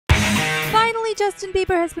Finally, Justin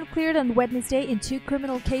Bieber has been cleared on Wednesday in 2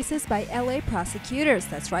 criminal cases by LA prosecutors.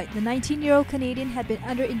 That's right, the 19-year-old Canadian had been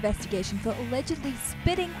under investigation for allegedly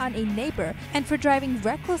spitting on a neighbor and for driving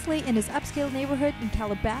recklessly in his upscale neighborhood in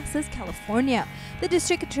Calabasas, California. The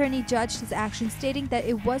district attorney judged his action, stating that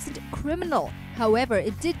it wasn't criminal. However,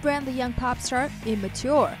 it did brand the young pop star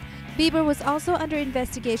immature. Bieber was also under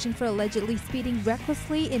investigation for allegedly speeding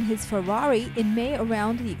recklessly in his Ferrari in May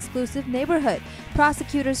around the exclusive neighborhood.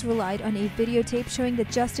 Prosecutors relied on a videotape showing that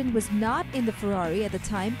Justin was not in the Ferrari at the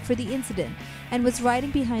time for the incident and was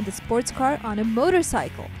riding behind the sports car on a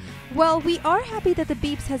motorcycle. Well, we are happy that the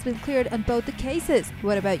Biebs has been cleared on both the cases.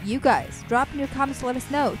 What about you guys? Drop in your comments to let us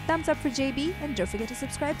know. Thumbs up for JB, and don't forget to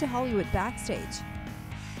subscribe to Hollywood Backstage.